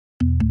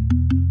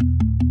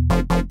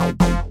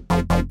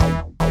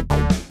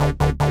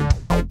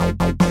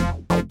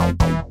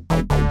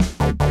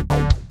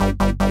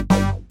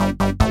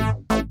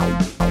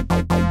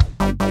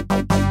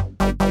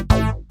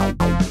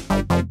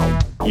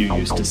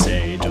used to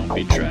say, don't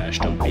be trash,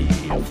 don't be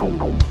a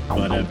fool.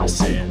 But ever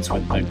since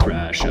with the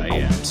crash, I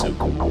am so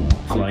cool.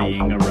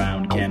 Flying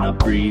around, cannot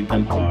breathe,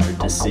 I'm hard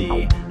to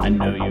see. I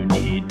know you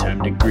need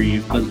time to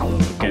grieve, but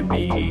look at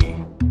me.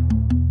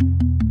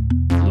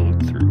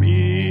 Look through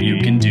me.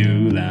 You can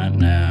do that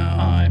now.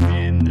 I'm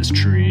in this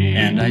tree,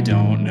 and I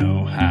don't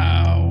know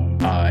how.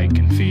 I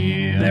can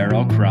feel they're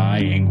all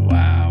crying,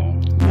 wow.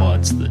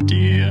 What's the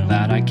deal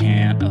that I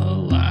can't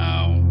allow?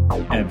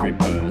 Every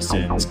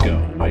person's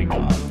going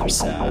on, they're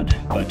sad.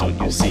 But don't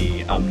you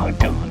see, I'm not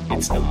gone,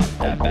 it's not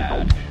that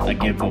bad. I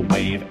give a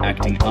wave,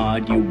 acting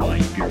odd, you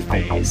wipe your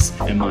face.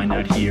 Am I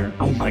not here?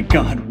 Oh my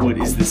god, what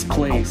is this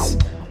place?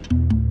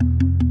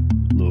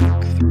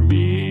 Look through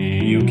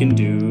me. You can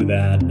do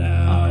that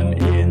now. I'm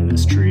in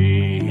this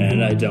tree,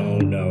 and I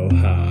don't know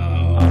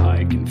how.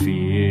 I can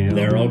feel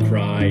they're all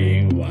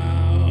crying,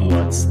 wow.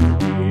 What's the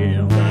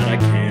deal that I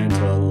can't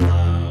allow?